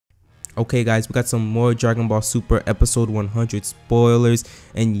Okay guys, we got some more Dragon Ball Super episode 100 spoilers,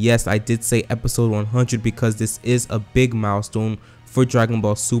 and yes, I did say episode 100 because this is a big milestone for Dragon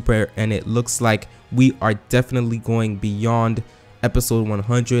Ball Super, and it looks like we are definitely going beyond episode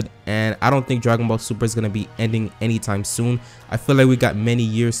 100, and I don't think Dragon Ball Super is going to be ending anytime soon. I feel like we got many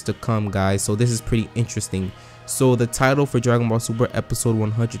years to come, guys, so this is pretty interesting. So the title for Dragon Ball Super episode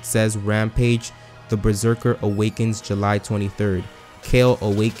 100 says Rampage, the Berserker awakens July 23rd. Kale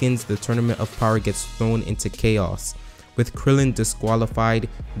awakens, the tournament of power gets thrown into chaos. With Krillin disqualified,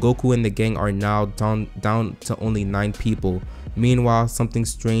 Goku and the gang are now down to only 9 people. Meanwhile, something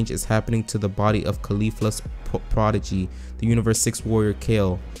strange is happening to the body of caulifla's prodigy, the Universe 6 warrior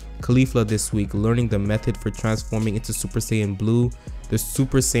Kale. Caulifla this week, learning the method for transforming into Super Saiyan Blue. The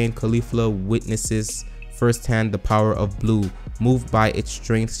Super Saiyan Caulifla witnesses firsthand the power of Blue. Moved by its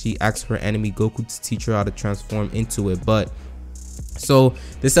strength, she asks her enemy Goku to teach her how to transform into it. So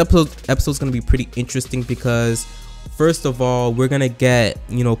this episode's gonna be pretty interesting because first of all, we're gonna get,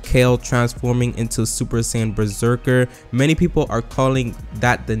 Kale transforming into Super Saiyan Berserker. Many people are calling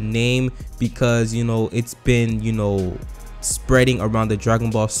that the name because it's been spreading around the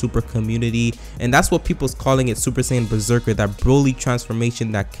Dragon Ball Super community, and that's what people's calling it, Super Saiyan Berserker, that Broly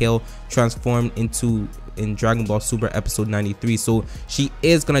transformation that Kale transformed into in Dragon Ball Super episode 93. So she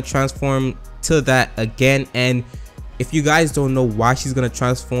is gonna transform to that again, and if you guys don't know why she's gonna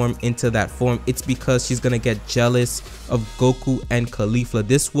transform into that form, it's because she's gonna get jealous of Goku and Caulifla.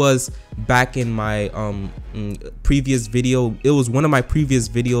 This was back in my previous video. It was one of my previous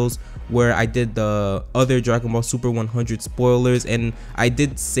videos where I did the other Dragon Ball Super 100 spoilers, and I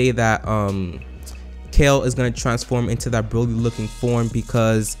did say that Kale is gonna transform into that Broly looking form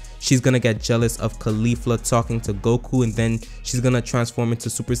because she's gonna get jealous of Caulifla talking to Goku, and then she's gonna transform into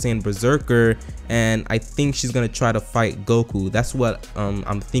Super Saiyan Berserker, and I think she's gonna try to fight Goku. That's what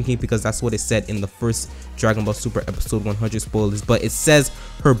I'm thinking, because that's what it said in the first Dragon Ball Super episode 100 spoilers. But it says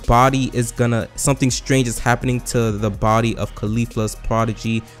her body is something strange is happening to the body of Caulifla's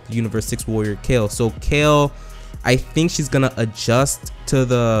prodigy, the Universe 6 warrior Kale. So Kale, I think she's gonna adjust to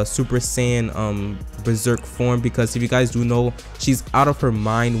the Super Saiyan Berserk form, because if you guys do know, she's out of her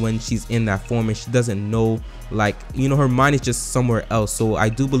mind when she's in that form, and she doesn't know, her mind is just somewhere else. So I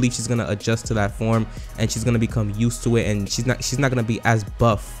do believe she's gonna adjust to that form, and she's gonna become used to it, and she's not gonna be as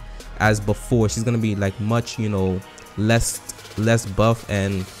buff as before. She's gonna be like much less buff,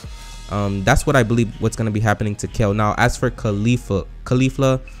 and that's what I believe what's gonna be happening to Kale. Now as for Caulifla,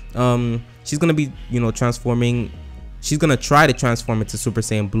 she's gonna be transforming. She's gonna try to transform into Super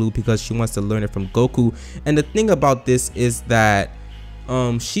Saiyan Blue because she wants to learn it from Goku. And the thing about this is that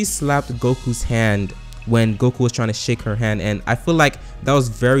she slapped Goku's hand when Goku was trying to shake her hand, and I feel like that was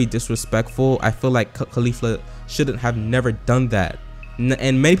very disrespectful. I feel like Caulifla shouldn't have never done that,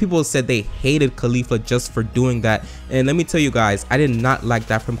 and many people said they hated Caulifla just for doing that. And let me tell you guys, I did not like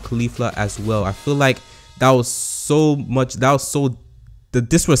that from Caulifla as well. I feel like that was the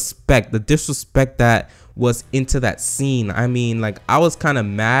disrespect that was into that scene. I mean, I was kind of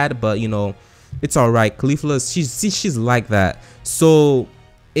mad, but it's all right. Caulifla, she's like that. So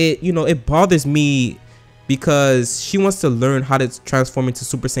it bothers me because she wants to learn how to transform into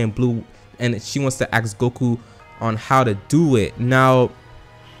Super Saiyan Blue, and she wants to ask Goku on how to do it. Now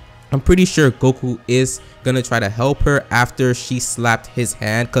I'm pretty sure Goku is gonna try to help her after she slapped his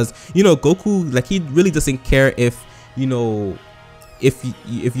hand, because Goku, he really doesn't care if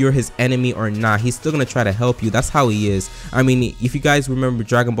if you're his enemy or not. He's still gonna try to help you. That's how he is. I mean, if you guys remember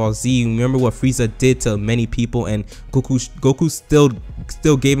Dragon Ball Z, you remember what Frieza did to many people, and Goku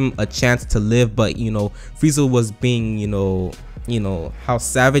still gave him a chance to live. But Frieza was being how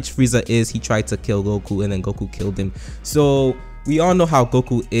savage Frieza is. He tried to kill Goku, and then Goku killed him. So we all know how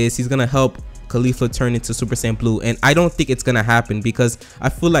Goku is. He's gonna help Caulifla turn into Super Saiyan Blue, and I don't think it's gonna happen because I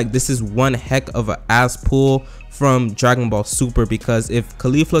feel like this is one heck of an ass pull from Dragon Ball Super, because if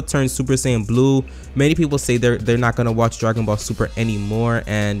Caulifla turns Super Saiyan Blue, many people say they're not gonna watch Dragon Ball Super anymore,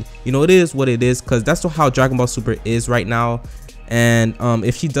 and it is what it is, because that's how Dragon Ball Super is right now. And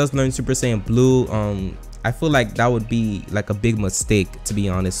if she does learn Super Saiyan Blue, I feel like that would be a big mistake, to be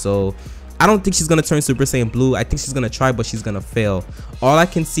honest. So I don't think she's gonna turn Super Saiyan Blue. I think she's gonna try, but she's gonna fail. All I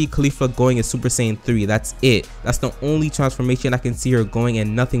can see Caulifla going is Super Saiyan 3. That's it. That's the only transformation I can see her going,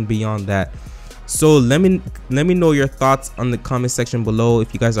 and nothing beyond that. So let me know your thoughts on the comment section below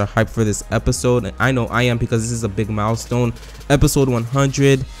if you guys are hyped for this episode. And I know I am, because this is a big milestone, episode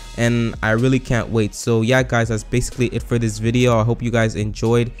 100, and I really can't wait. So yeah guys, that's basically it for this video. I hope you guys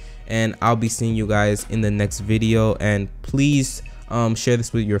enjoyed, and I'll be seeing you guys in the next video. And please share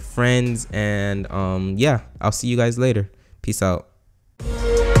this with your friends, and yeah, I'll see you guys later. Peace out.